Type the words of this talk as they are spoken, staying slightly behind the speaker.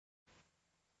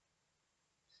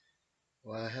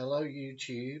Well, hello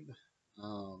YouTube.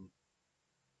 Um,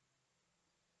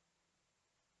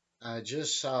 I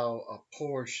just saw a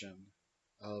portion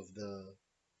of the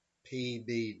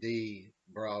PBD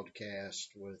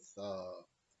broadcast with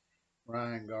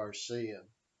Ryan Garcia,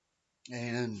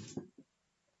 and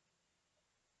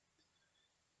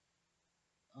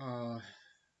uh,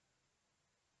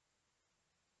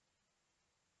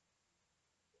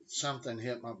 something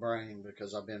hit my brain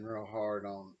because I've been real hard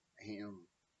on him,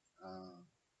 uh,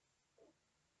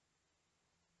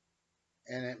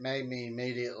 and it made me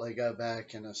immediately go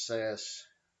back and assess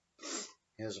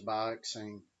his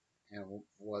boxing and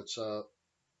what's up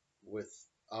with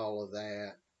all of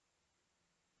that.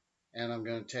 And I'm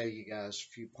going to tell you guys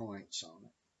a few points on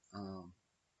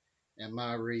it. And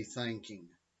my rethinking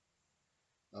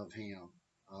of him.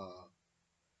 Uh,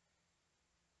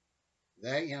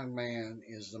 that young man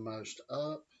is the most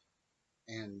up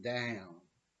and down.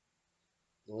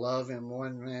 Love him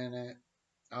one minute,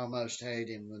 almost hate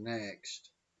him the next.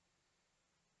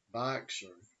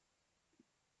 Boxer.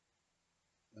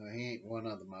 He ain't one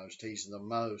of the most. He's the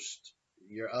most.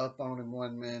 You're up on him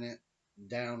one minute,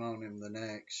 down on him the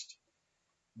next.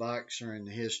 Boxer in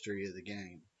the history of the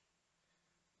game.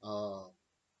 Uh,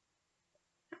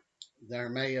 there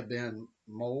may have been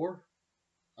more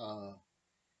uh,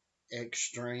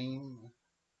 extreme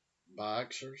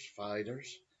boxers,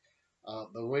 fighters.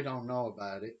 But we don't know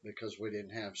about it because we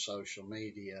didn't have social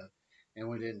media and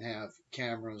we didn't have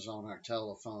cameras on our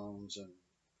telephones and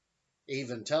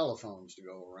even telephones to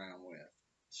go around with.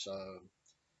 So,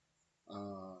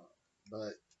 uh,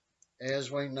 but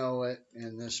as we know it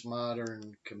in this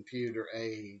modern computer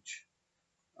age,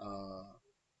 uh,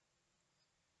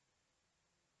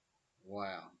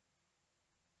 wow.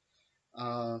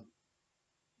 Uh,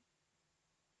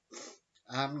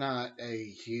 I'm not a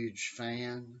huge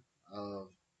fan of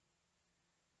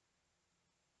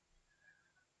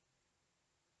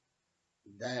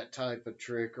that type of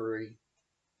trickery.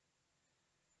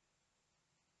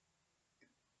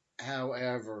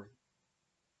 However,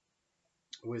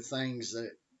 with things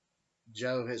that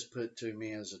Joe has put to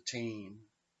me as a team,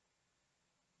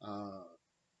 uh,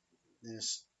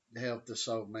 this helped this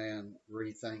old man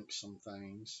rethink some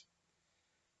things.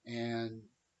 And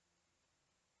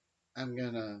I'm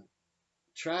going to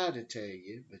try to tell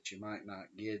you, but you might not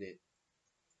get it,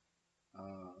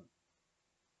 uh,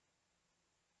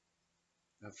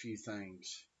 a few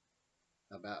things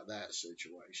about that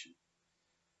situation.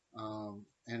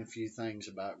 And a few things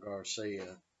about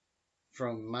Garcia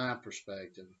from my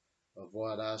perspective of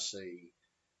what I see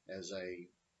as a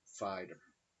fighter.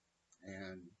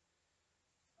 And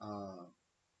uh,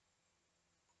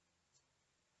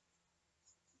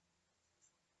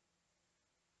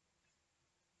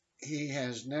 he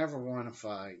has never won a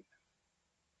fight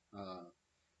uh,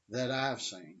 that I've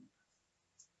seen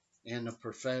in the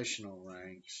professional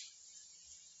ranks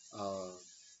uh,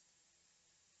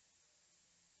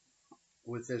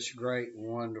 with this great,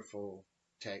 wonderful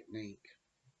technique.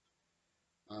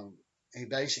 Um, he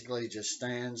basically just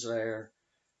stands there,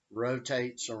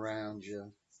 rotates around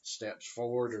you, steps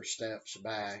forward or steps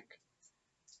back,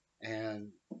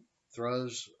 and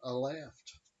throws a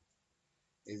left.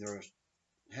 Either a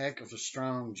heck of a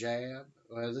strong jab.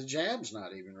 Well, the jab's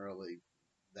not even really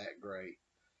that great.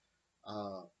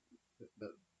 Uh,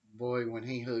 but boy, when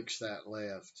he hooks that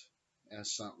left,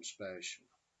 that's something special.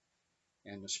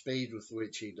 And the speed with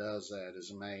which he does that is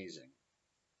amazing.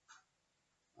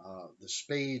 The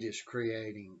speed is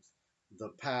creating the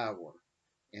power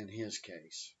in his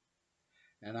case.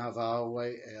 And I've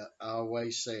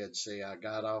always said, see, I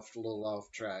got off a little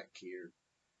off track here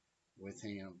with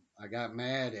him. I got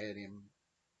mad at him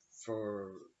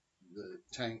for the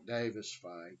Tank Davis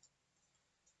fight.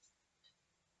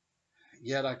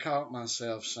 Yet I caught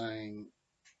myself saying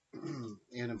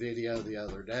in a video the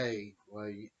other day,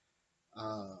 well,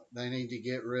 they need to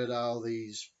get rid of all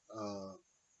these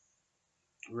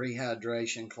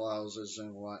rehydration clauses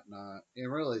and whatnot.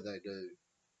 And really, they do.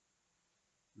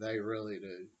 They really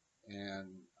do.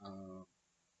 And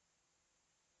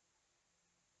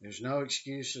there's no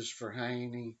excuses for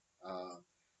Haney.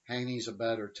 Haney's a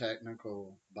better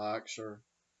technical boxer.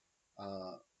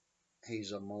 Uh,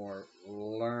 he's a more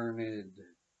learned,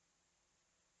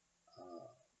 uh,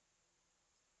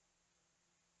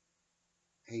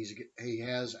 he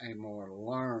has a more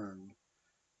learned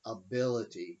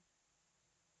ability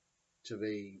to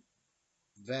be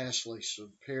vastly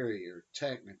superior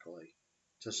technically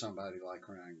to somebody like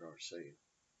Ryan Garcia.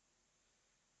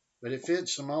 But it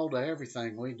fits the mold of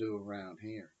everything we do around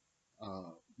here,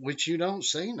 which you don't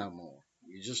see no more.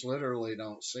 You just literally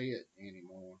don't see it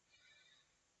anymore.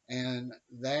 and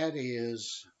that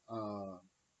is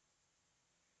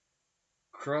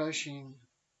crushing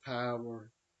power,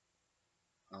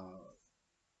 uh,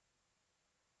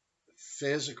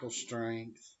 physical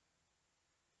strength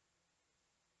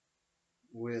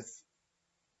with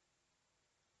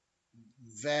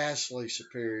vastly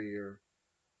superior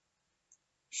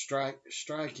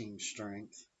striking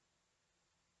strength,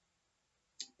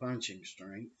 punching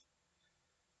strength,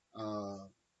 uh,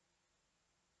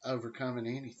 overcoming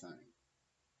anything.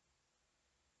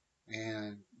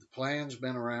 And the plan's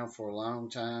been around for a long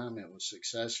time. It was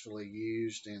successfully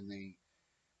used in the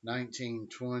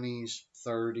 1920s,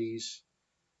 30s.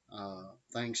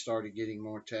 Things started getting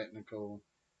more technical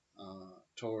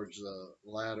towards the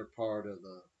latter part of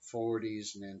the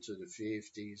 40s and into the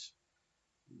 50s.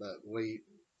 But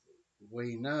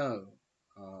we know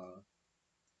uh,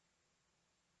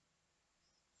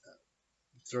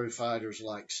 through fighters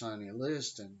like Sonny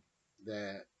Liston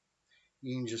that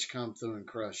you can just come through and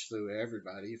crush through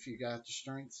everybody if you got the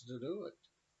strength to do it.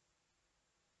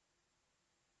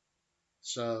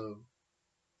 So,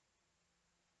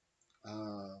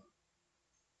 uh,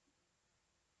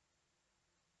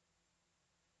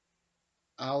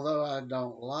 although I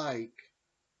don't like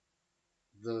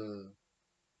the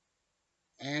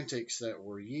antics that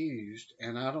were used,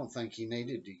 and I don't think he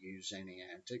needed to use any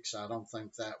antics, I don't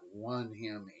think that won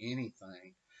him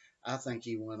anything. I think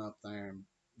he went up there and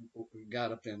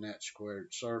got up in that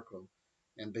squared circle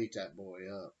and beat that boy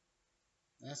up.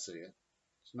 That's it.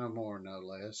 It's no more, no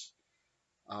less.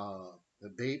 Uh,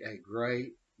 beat a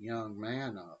great young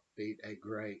man up, beat a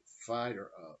great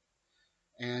fighter up,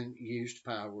 and used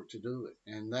power to do it.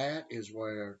 And that is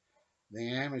where the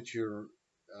amateur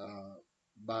uh,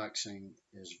 boxing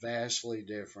is vastly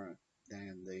different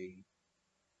than the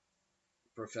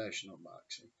professional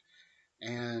boxing.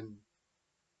 And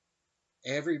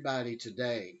everybody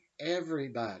today,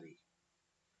 everybody,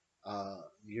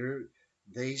 you're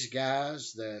these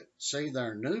guys that see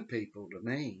they're new people to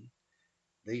me,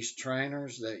 these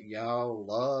trainers that y'all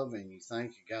love and you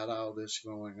think you got all this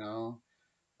going on,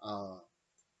 uh,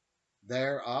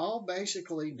 they're all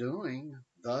basically doing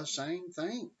the same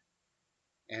thing.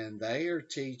 And they are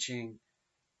teaching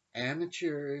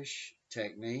amateurish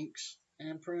techniques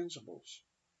and principles.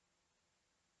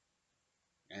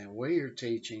 And we are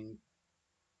teaching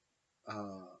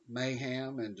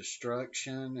mayhem and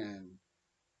destruction and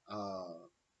uh,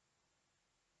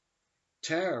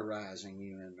 terrorizing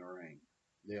you in the ring,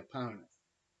 the opponent,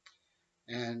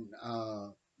 and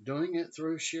doing it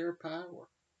through sheer power.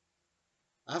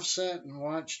 I've sat and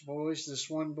watched boys. This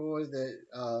one boy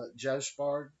that Joe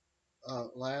sparred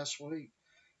last week,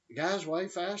 the guy's way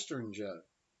faster than Joe.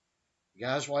 The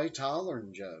guy's way taller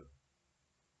than Joe.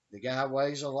 The guy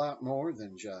weighs a lot more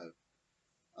than Joe.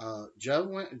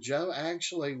 Joe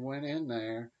actually went in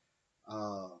there.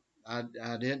 Uh, I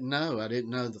didn't know. I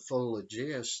didn't know the full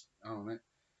gist on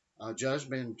it. Joe's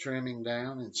been trimming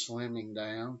down and slimming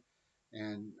down,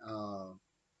 and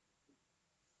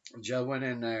Joe went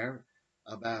in there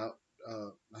about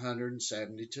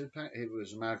 172 pounds. It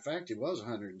was, a matter of fact, he was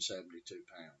 172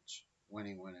 pounds when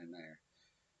he went in there.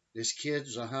 This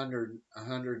kid's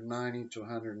 190 to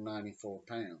 194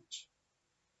 pounds.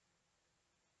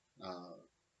 Uh,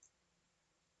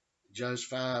 Joe's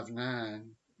 5'9".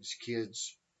 This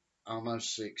kid's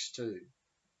almost 6'2".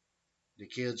 The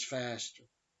kid's faster.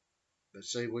 But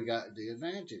see, we got the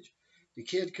advantage. The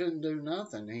kid couldn't do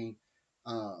nothing.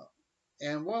 Uh,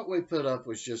 and what we put up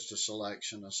was just a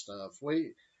selection of stuff.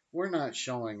 We're not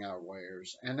showing our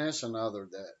wares, and that's another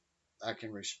that I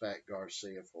can respect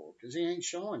Garcia for because he ain't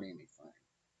showing anything.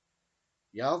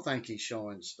 Y'all think he's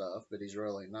showing stuff, but he's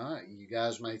really not. You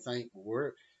guys may think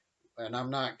we're, and I'm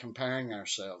not comparing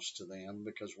ourselves to them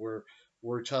because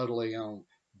we're totally on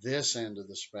this end of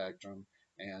the spectrum,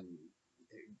 and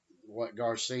what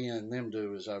Garcia and them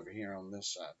do is over here on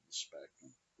this side of the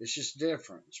spectrum. It's just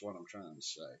different. Is what I'm trying to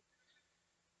say.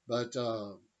 But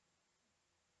uh,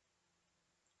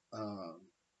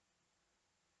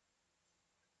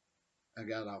 I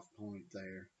got off point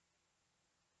there.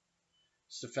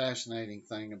 It's the fascinating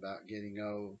thing about getting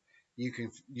old. You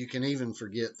can even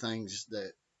forget things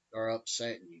that are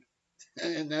upsetting you,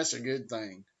 and that's a good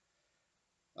thing.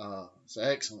 It's an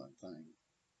excellent thing.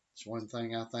 It's one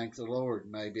thing I thank the Lord.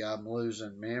 Maybe I'm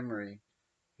losing memory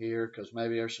here because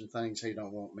maybe there's some things He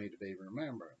don't want me to be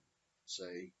remembering.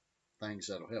 See, things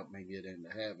that'll help me get into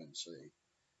heaven. See,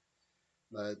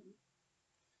 but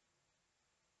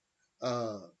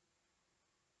uh,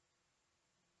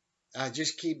 I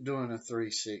just keep doing a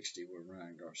 360 with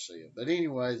Ryan Garcia. But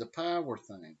anyway, the power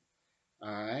thing. All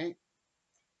right.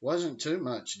 wasn't too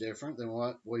much different than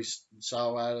what we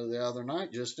saw out of the other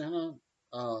night, just in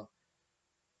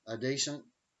a decent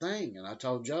thing. And I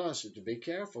told Josh to be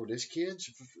careful. This kid's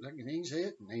he's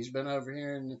hitting. He's been over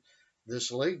here in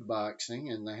this league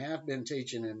boxing, and they have been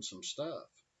teaching him some stuff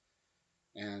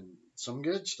and some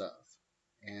good stuff.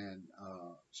 And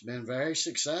it's been very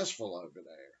successful over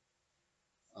there.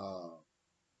 Uh,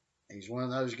 he's one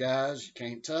of those guys you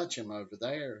can't touch him over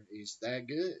there. He's that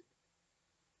good.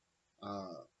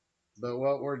 Uh, but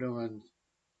what we're doing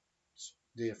is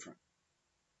different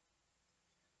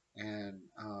and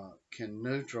can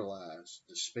neutralize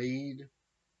the speed,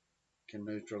 can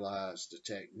neutralize the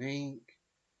technique.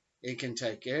 It can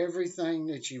take everything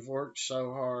that you've worked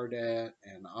so hard at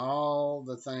and all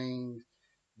the things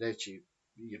that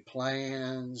your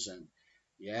plans and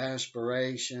your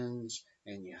aspirations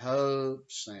and your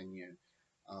hopes and your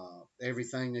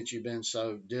everything that you've been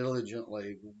so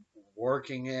diligently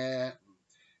working at,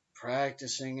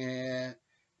 practicing at,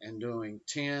 and doing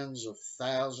tens of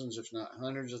thousands, if not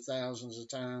hundreds of thousands of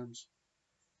times,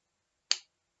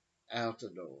 out the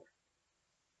door.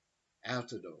 Out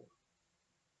the door.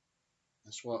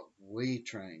 That's what we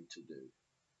train to do,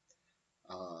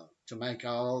 to make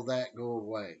all that go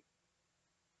away.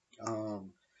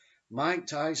 Um, Mike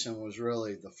Tyson was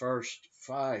really the first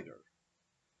fighter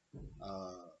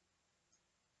uh,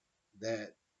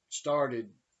 that started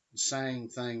saying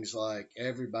things like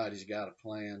everybody's got a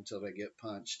plan until they get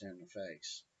punched in the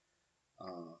face.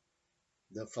 Uh,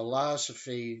 the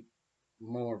philosophy,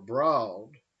 more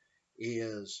broad,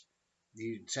 is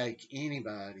you take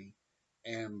anybody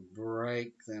and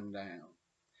break them down.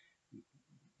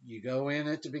 You go in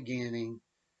at the beginning.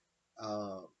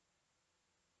 Uh,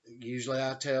 Usually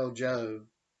I tell Joe,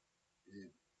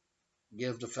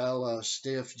 give the fella a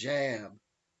stiff jab,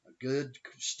 a good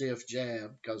stiff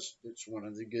jab, because it's one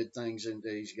of the good things that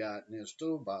he's got in his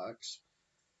toolbox.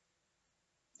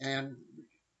 And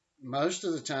most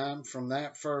of the time, from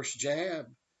that first jab,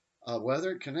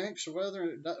 whether it connects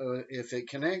or if it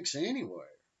connects anywhere,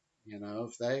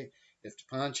 if the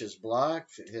punch is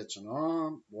blocked, if it hits an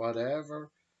arm,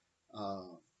 whatever,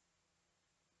 uh,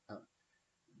 uh,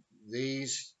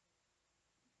 these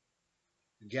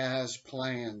guys'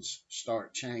 plans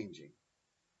start changing.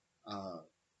 Uh,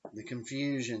 the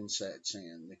confusion sets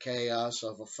in, the chaos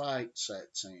of a fight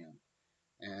sets in,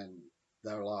 and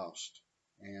they're lost.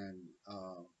 And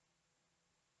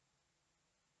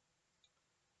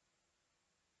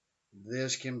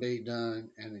this can be done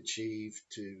and achieved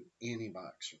to any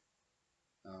boxer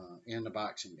in the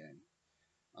boxing game.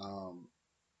 Um,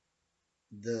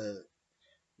 the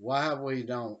Why we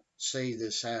don't see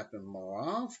this happen more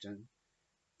often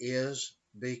is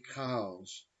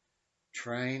because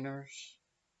trainers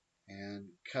and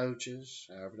coaches,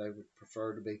 however they would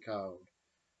prefer to be called,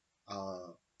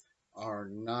 uh, are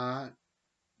not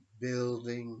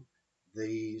building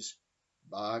these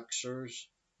boxers'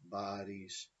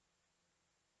 bodies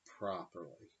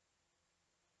properly.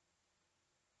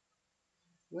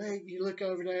 Well, you look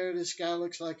over there, this guy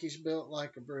looks like he's built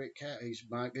like a brick house. He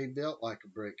might be built like a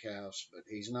brick house, but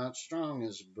he's not strong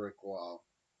as a brick wall.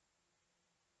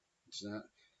 It's not,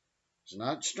 it's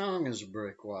not strong as a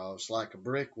brick wall. It's like a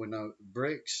brick with no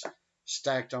bricks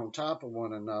stacked on top of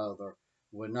one another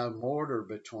with no mortar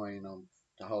between them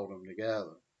to hold them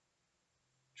together.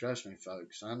 Trust me,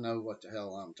 folks, I know what the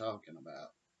hell I'm talking about.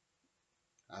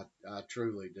 I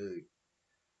truly do.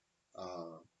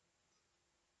 Uh,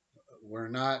 we're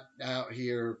not out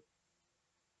here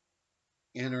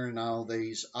entering all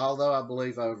these, although I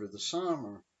believe over the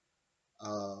summer,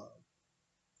 uh,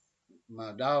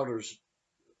 my daughter's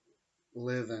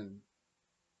living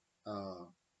uh,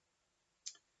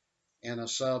 in a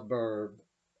suburb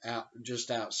just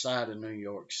outside of New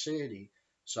York City.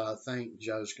 So I think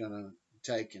Joe's going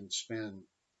to take and spend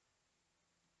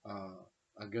uh,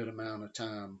 a good amount of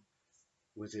time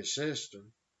with his sister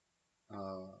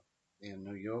uh, in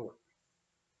New York.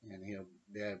 And he'll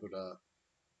be able to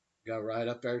go right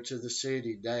up there to the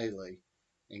city daily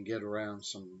and get around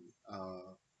uh,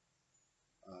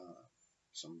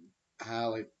 some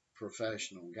highly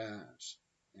professional guys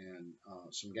and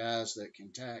some guys that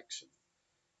can tax him,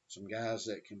 some guys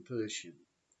that can push him.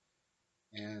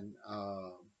 And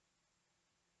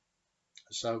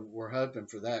so we're hoping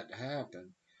for that to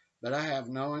happen. But I have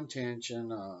no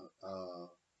intention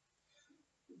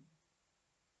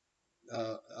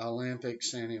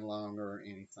Olympics any longer or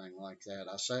anything like that.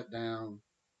 I sat down,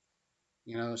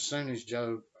 as soon as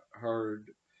Joe heard,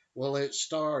 well, it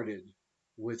started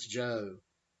with Joe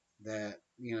that,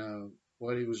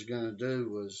 what he was going to do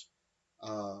was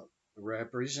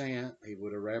represent. He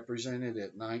would have represented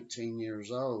at 19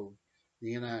 years old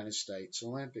the United States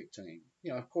Olympic team.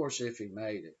 Of course, if he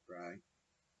made it, right?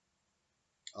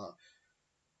 Uh,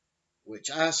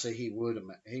 which I see he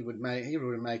would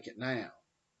make it now.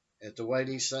 At the way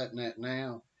he's setting that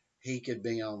now, he could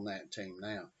be on that team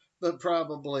now, but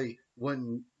probably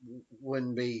wouldn't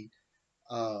be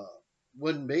uh,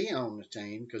 wouldn't be on the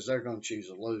team because they're going to choose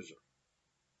a loser,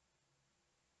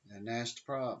 and that's the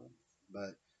problem.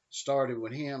 But started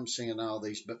with him seeing all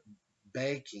these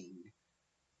baking,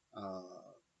 uh,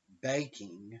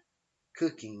 baking,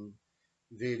 cooking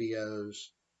videos,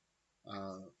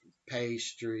 uh,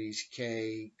 pastries,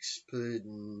 cakes,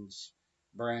 puddings,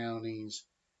 brownies,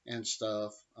 and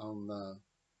stuff on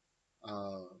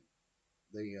uh,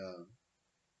 the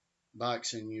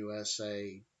Boxing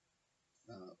USA,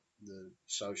 uh, the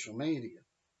social media.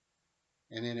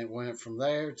 And then it went from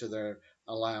there to their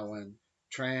allowing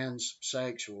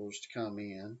transsexuals to come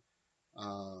in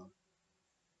uh,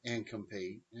 and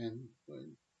compete. And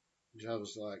Joe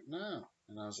was like, no.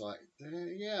 And I was like,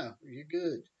 yeah, you're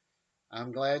good.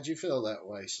 I'm glad you feel that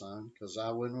way, son, because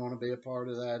I wouldn't want to be a part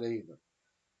of that either.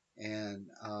 And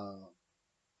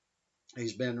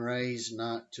he's been raised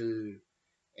not to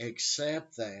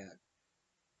accept that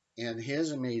in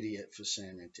his immediate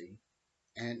vicinity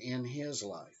and in his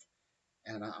life.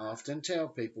 And I often tell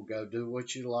people, go do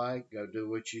what you like, go do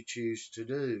what you choose to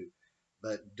do,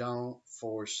 but don't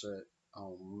force it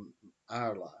on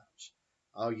our lives.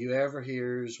 All you ever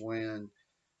hear is when,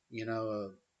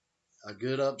 a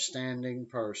good upstanding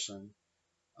person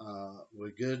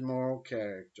with good moral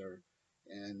character,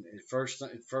 and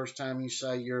first time you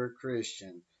say you're a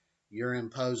Christian, you're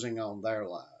imposing on their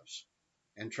lives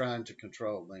and trying to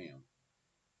control them.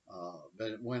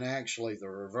 But when actually the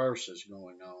reverse is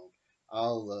going on,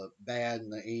 all the bad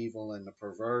and the evil and the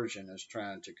perversion is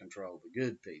trying to control the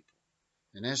good people,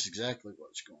 and that's exactly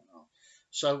what's going on.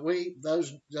 So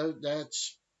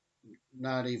that's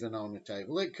not even on the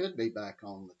table. It could be back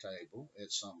on the table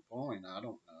at some point. I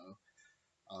don't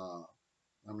know.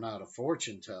 I'm not a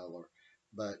fortune teller,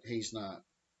 but he's not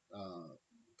uh,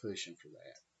 pushing for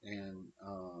that, and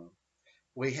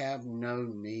we have no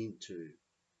need to.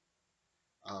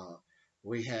 Uh,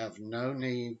 we have no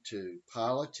need to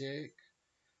politic.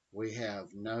 We have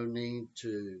no need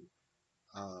to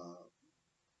uh,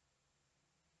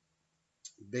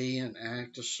 be and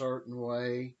act a certain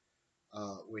way.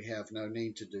 We have no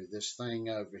need to do this thing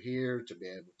over here to be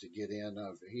able to get in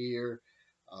over here.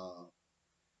 Uh,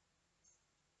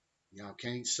 y'all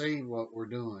can't see what we're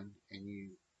doing,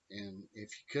 and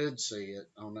if you could see it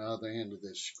on the other end of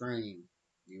this screen,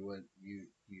 you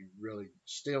really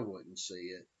still wouldn't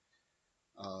see it.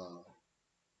 Uh,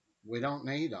 we don't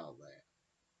need all that.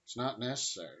 It's not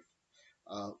necessary.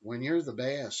 When you're the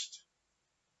best,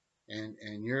 and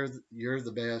you're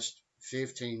the best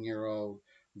 15-year-old,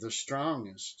 the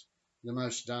strongest, the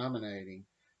most dominating,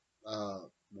 uh,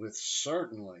 with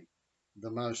certainly the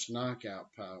most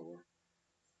knockout power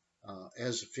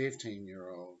as a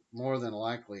 15-year-old, more than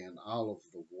likely in all of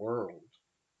the world.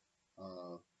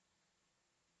 Uh,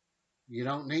 you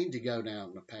don't need to go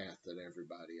down the path that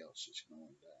everybody else is going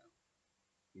down.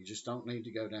 You just don't need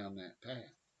to go down that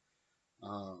path.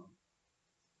 Um,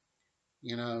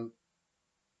 you know,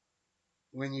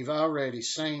 when you've already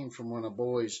seen from when a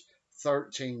boy's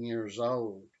 13 years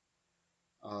old,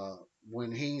 uh,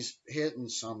 when he's hitting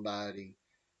somebody,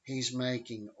 he's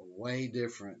making a way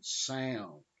different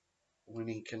sound when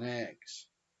he connects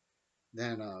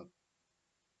than a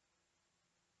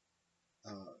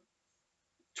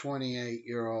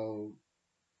 28-year-old,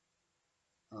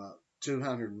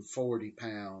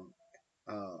 240-pound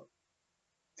uh,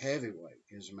 heavyweight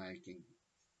is making.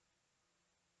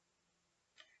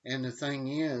 And the thing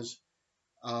is,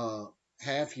 uh,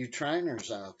 half you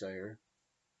trainers out there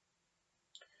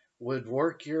would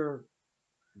work your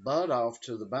butt off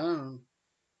to the bone,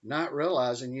 not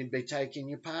realizing you'd be taking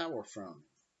your power from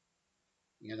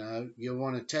him. You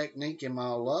want to technique him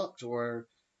all up to where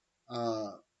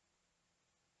uh,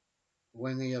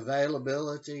 when the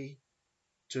availability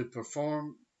to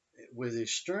perform with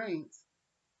his strength,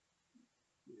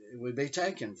 it would be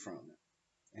taken from him.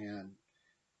 And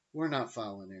we're not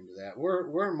falling into that.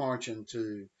 We're marching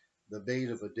to the beat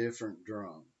of a different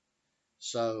drum.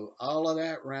 So all of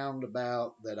that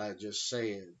roundabout that I just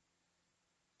said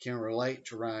can relate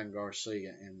to Ryan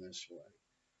Garcia in this way.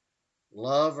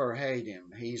 Love or hate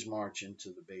him, he's marching to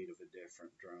the beat of a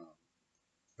different drum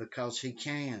because he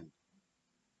can.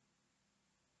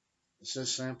 It's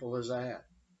as simple as that.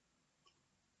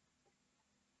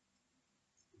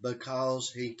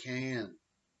 Because he can.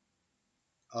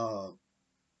 Uh,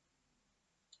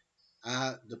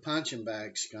 the punching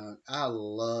bag skunk. I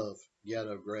love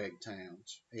Ghetto Greg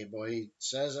Towns. He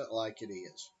says it like it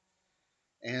is.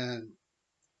 And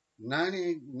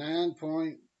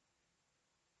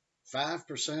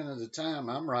 99.5% of the time,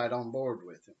 I'm right on board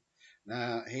with him.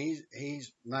 Now,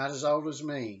 he's not as old as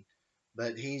me,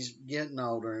 but he's getting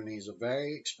older and he's a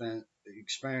very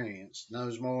experienced,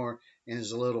 knows more in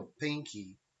his little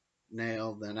pinky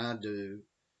nail than I do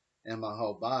in my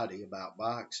whole body about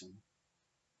boxing.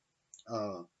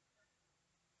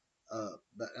 Uh,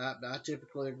 but I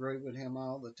typically agree with him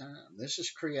all the time. This has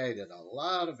created a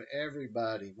lot of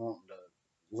everybody wanting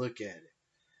to look at it.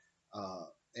 Uh,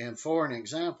 and for an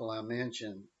example, I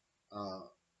mentioned uh,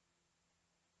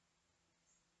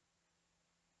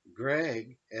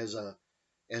 Greg as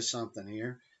something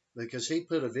here because he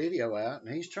put a video out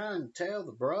and he's trying to tell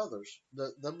the brothers,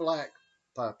 the black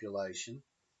population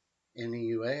in the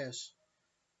U.S.,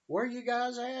 where you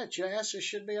guys at? Your asses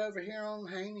should be over here on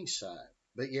Haney's side.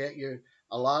 But yet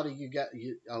a lot of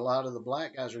a lot of the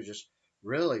black guys are just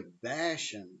really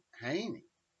bashing Haney.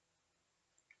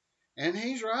 And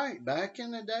he's right. Back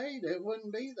in the day, that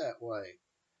wouldn't be that way.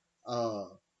 Uh,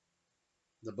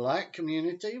 the black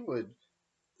community would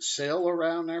sail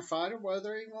around their fighter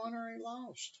whether he won or he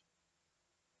lost.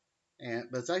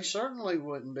 But they certainly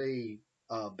wouldn't be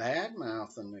bad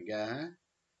mouthing the guy.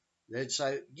 They'd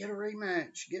say, get a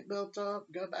rematch, get built up,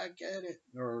 go back at it,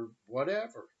 or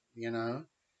whatever,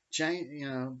 change,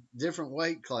 different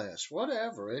weight class,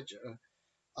 whatever.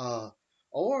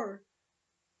 Or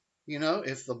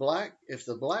if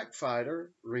the black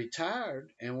fighter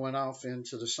retired and went off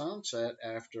into the sunset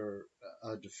after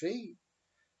a defeat,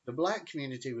 the black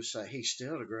community would say he's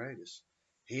still the greatest.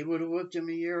 He would have whooped him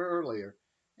a year earlier.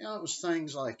 It was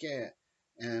things like that,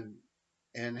 and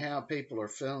how people are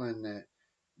feeling that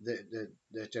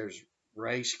there's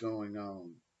race going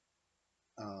on.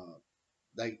 Uh,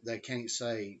 they can't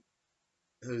say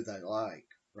who they like,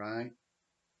 right?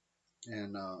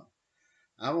 And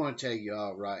I want to tell you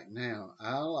all right now,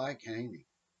 I like Haney.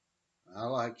 I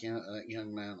like that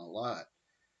young man a lot,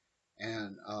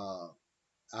 and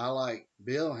I like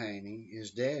Bill Haney,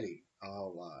 his daddy, a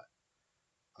whole lot.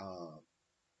 Uh,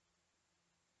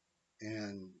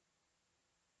 and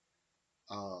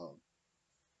uh,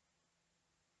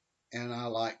 and I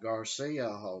like Garcia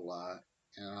a whole lot,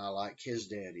 and I like his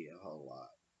daddy a whole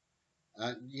lot.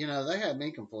 They had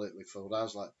me completely fooled. I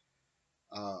was like,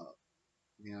 uh,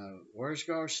 where's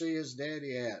Garcia's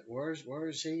daddy at?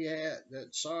 Where's he at?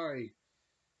 That sorry,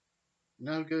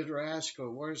 no good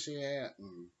rascal. Where's he at?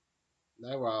 And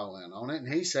they were all in on it.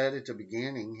 And he said at the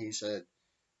beginning, he said,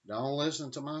 "Don't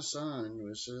listen to my son.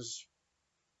 This is,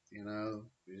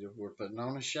 we're putting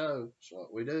on a show. It's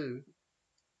what we do."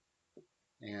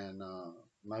 And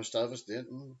most of us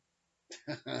didn't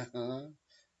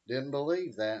didn't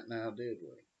believe that. Now, did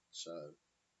we? So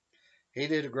he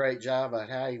did a great job at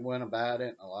how he went about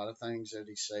it. A lot of things that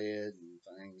he said and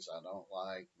things I don't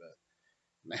like, but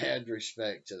mad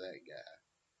respect to that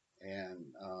guy.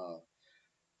 And uh,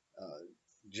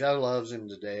 Joe loves him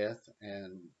to death.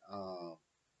 And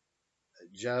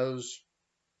Joe's,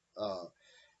 uh,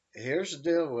 here's the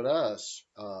deal with us.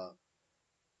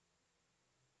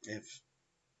 If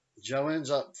Joe ends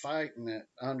up fighting at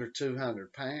under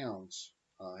 200 pounds,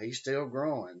 he's still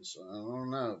growing, so I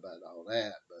don't know about all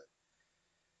that. But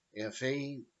if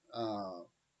uh,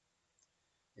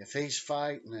 he's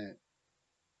fighting at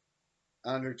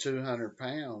under 200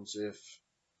 pounds, if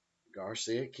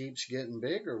Garcia keeps getting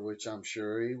bigger, which I'm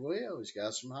sure he will, he's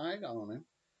got some height on him.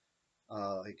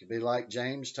 He could be like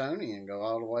James Toney and go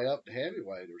all the way up to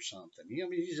heavyweight or something.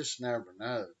 You just never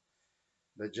know.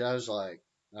 But Joe's like,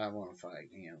 I want to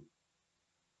fight him.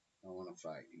 I want to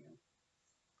fight him.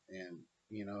 And,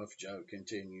 if Joe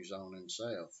continues on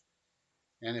himself.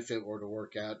 And if it were to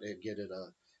work out, they'd get it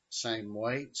a same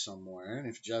weight somewhere. And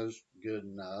if Joe's good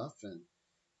enough and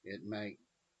it may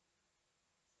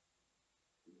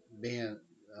be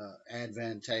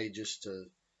advantageous to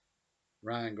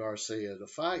Ryan Garcia to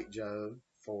fight Joe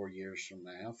 4 years from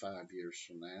now, 5 years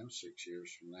from now, 6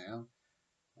 years from now.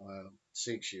 Well,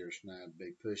 6 years from now, I'd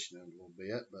be pushing it a little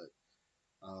bit, but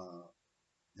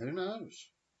who knows?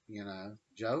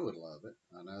 Joe would love it.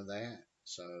 I know that.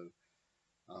 So,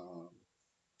 um,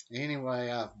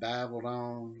 anyway, I've babbled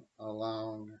on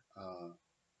along.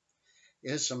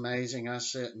 It's amazing. I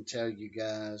sit and tell you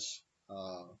guys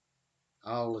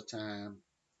all the time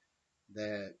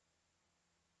that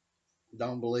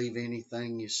don't believe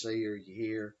anything you see or you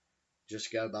hear.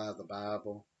 Just go by the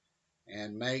Bible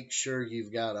and make sure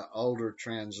you've got an older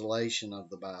translation of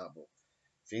the Bible.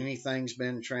 If anything's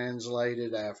been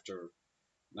translated after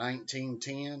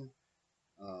 1910,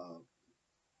 uh,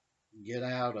 get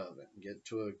out of it and get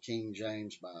to a King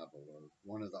James Bible or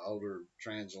one of the older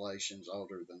translations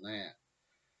older than that.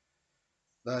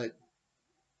 But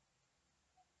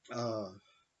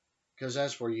because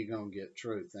that's where you're going to get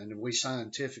truth. And we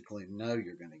scientifically know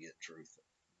you're going to get truth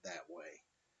that way.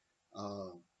 Uh,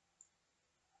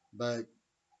 but,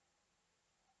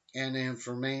 and then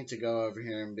for me to go over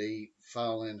here and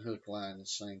fall in hook, line, and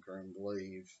sinker and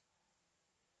believe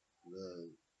the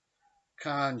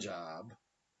con job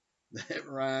that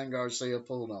Ryan Garcia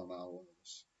pulled on all of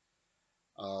us.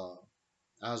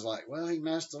 I was like, well, he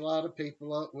messed a lot of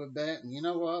people up with betting. You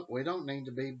know what? We don't need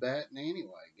to be betting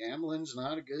anyway. Gambling's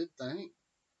not a good thing.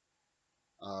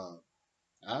 Uh,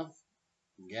 I've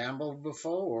gambled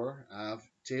before. I've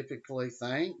typically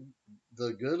thanked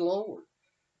the good Lord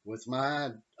with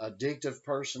my addictive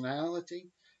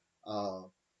personality. Uh,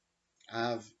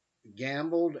 I've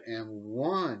gambled and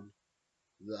won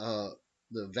the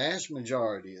vast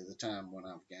majority of the time when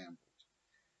I've gambled.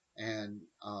 And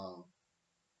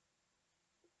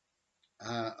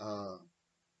I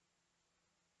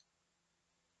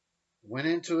went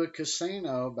into a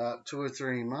casino about 2 or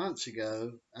 3 months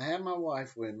ago. I had my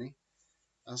wife with me.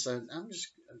 I said,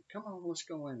 come on, let's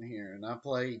go in here. And I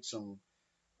played some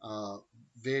uh,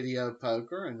 video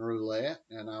poker and roulette,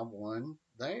 and I won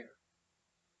there.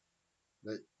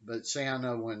 But see, I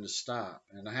know when to stop,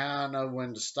 and how I know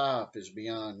when to stop is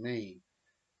beyond me.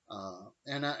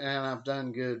 And I've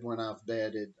done good when I've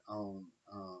betted on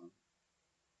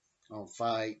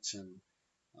fights and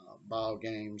ball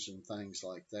games and things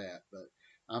like that. But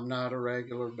I'm not a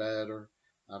regular better.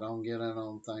 I don't get in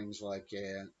on things like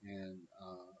that, and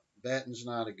betting's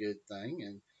not a good thing.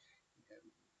 And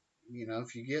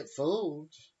if you get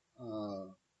fooled, uh,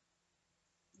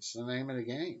 it's the name of the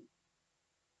game.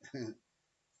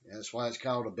 That's why it's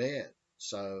called a bet.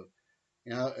 So,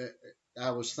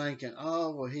 I was thinking,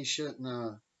 oh well, he shouldn't.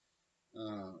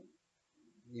 Uh,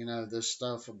 this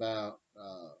stuff about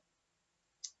uh,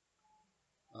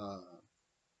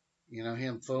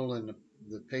 him fooling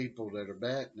the people that are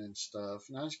betting and stuff.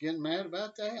 And I was getting mad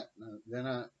about that. And then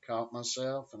I caught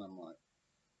myself, and I'm like,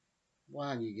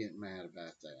 why are you getting mad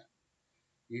about that?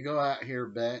 You go out here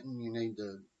betting, you need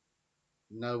to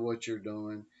know what you're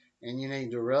doing, and you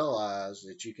need to realize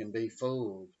that you can be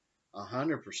fooled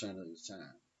 100% of the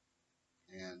time.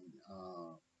 And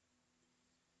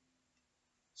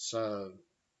so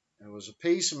it was a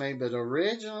piece of me, but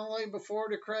originally, before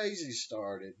the crazy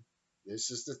started,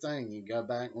 this is the thing. You go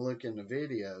back and look in the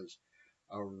videos.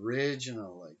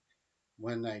 Originally,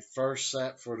 when they first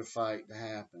sat for the fight to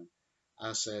happen,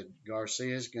 I said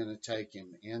Garcia's going to take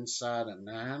him inside of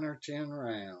 9 or 10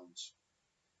 rounds.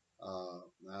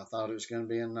 I thought it was going to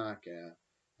be a knockout,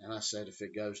 and I said if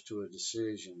it goes to a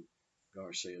decision,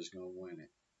 Garcia's going to win it.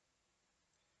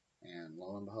 And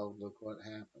lo and behold, look what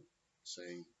happened.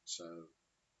 See, so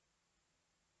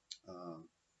uh,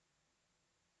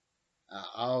 I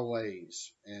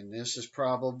always, and this is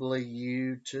probably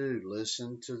you too,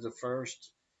 listen to the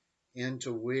first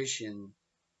intuition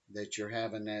that you're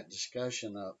having that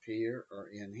discussion up here or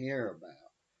in here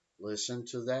about. Listen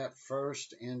to that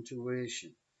first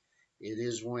intuition. It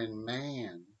is when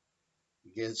man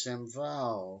gets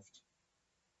involved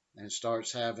and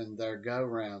starts having their go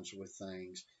rounds with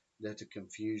things that the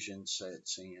confusion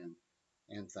sets in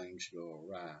and things go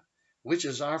awry, which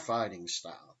is our fighting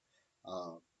style.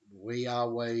 Uh, we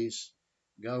always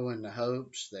go in the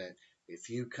hopes that if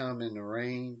you come in the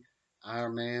ring, our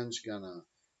man's gonna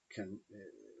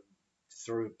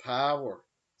through power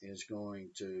is going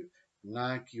to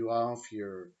knock you off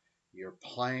your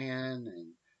plan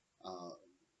and uh,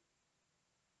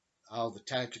 all the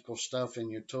tactical stuff in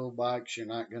your toolbox. You're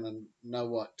not going to know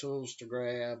what tools to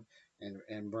grab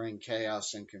and bring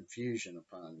chaos and confusion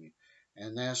upon you.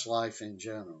 And that's life in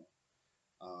general.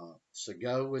 So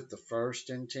go with the first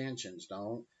intentions.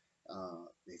 Don't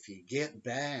if you get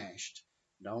bashed,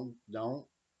 don't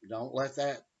let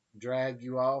that drag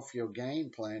you off your game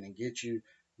plan and get you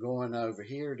going over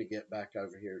here to get back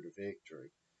over here to victory.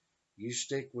 You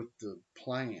stick with the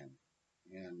plan,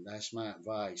 and that's my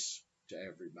advice to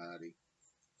everybody.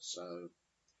 So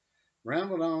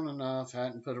rambled on enough.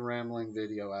 Hadn't put a rambling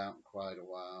video out in quite a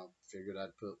while. Figured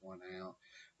I'd put one out.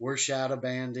 We're shadow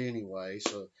banned anyway,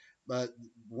 so but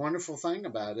wonderful thing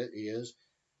about it is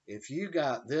if you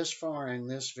got this far in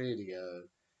this video,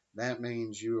 that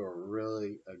means you are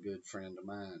really a good friend of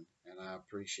mine, and I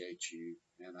appreciate you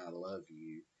and I love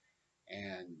you.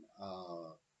 And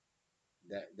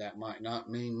that might not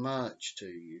mean much to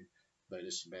you, but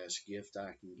it's the best gift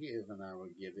I can give, and I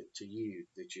would give it to you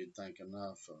that you'd think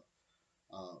enough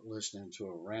of listening to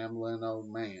a rambling old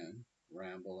man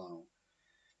ramble on.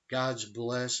 God's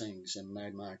blessings, and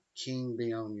may my King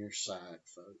be on your side,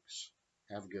 folks.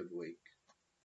 Have a good week.